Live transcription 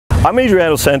I'm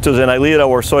Adriano Santos, and I lead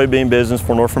our soybean business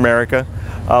for North America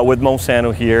with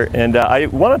Monsanto here. And I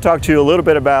want to talk to you a little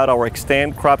bit about our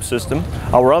Xtend crop system,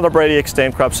 our RoundUp Ready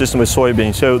Xtend crop system with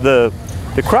soybeans. So the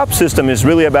crop system is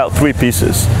really about three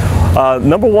pieces.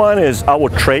 Number one is our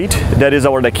trait, that is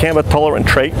our dicamba tolerant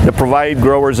trait that provide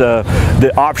growers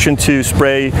the option to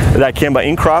spray dicamba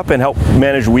in crop and help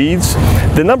manage weeds.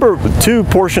 The number two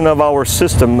portion of our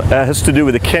system has to do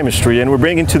with the chemistry, and we're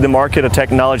bringing to the market a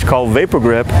technology called Vapor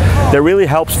Grip that really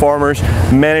helps farmers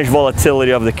manage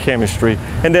volatility of the chemistry.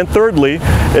 And then thirdly,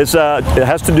 it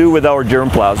has to do with our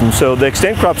germplasm. So the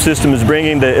Xtend crop system is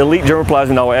bringing the elite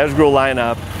germplasm in our Asgrow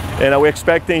lineup, and we're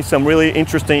expecting some really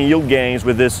interesting yield gains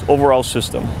with this overall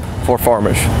system for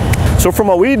farmers. So from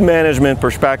a weed management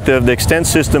perspective, the Xtend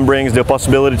system brings the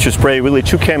possibility to spray really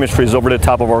two chemistries over the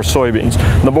top of our soybeans.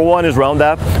 Number one is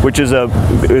RoundUp, which is a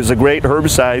great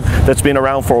herbicide that's been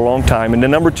around for a long time. And the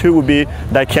number two would be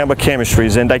dicamba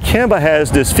chemistries. And dicamba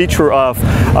has this feature of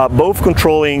both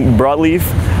controlling broadleaf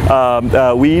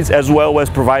weeds as well as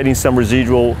providing some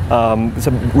residual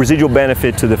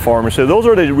benefit to the farmer. So those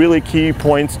are the really key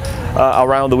points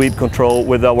around the weed control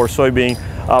with our soybean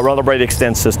RoundUp Ready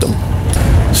Xtend system.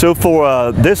 So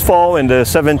for this fall and the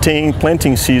 17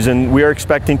 planting season, we are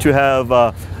expecting to have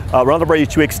RoundUp Ready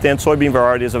 2 Xtend soybean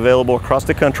varieties available across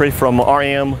the country from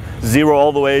RM 0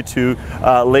 all the way to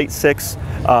late 6.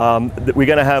 We're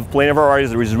going to have plenty of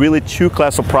varieties. There is really two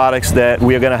class of products that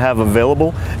we are going to have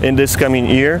available in this coming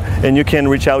year, and you can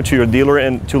reach out to your dealer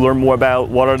and to learn more about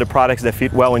what are the products that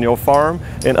fit well in your farm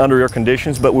and under your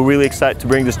conditions. But we're really excited to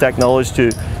bring this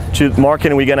technology to market,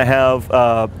 and we're going to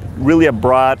have really a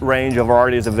broad range of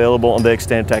varieties available on the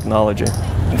Xtend technology.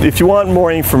 If you want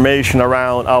more information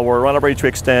around our RoundUp Ready 2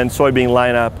 Xtend soybean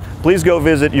lineup, please go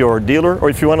visit your dealer, or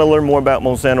if you want to learn more about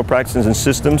Monsanto practices and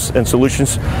systems and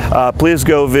solutions, please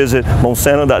go visit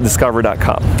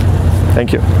monsanto.discover.com.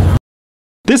 Thank you.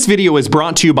 This video is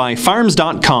brought to you by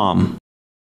Farms.com.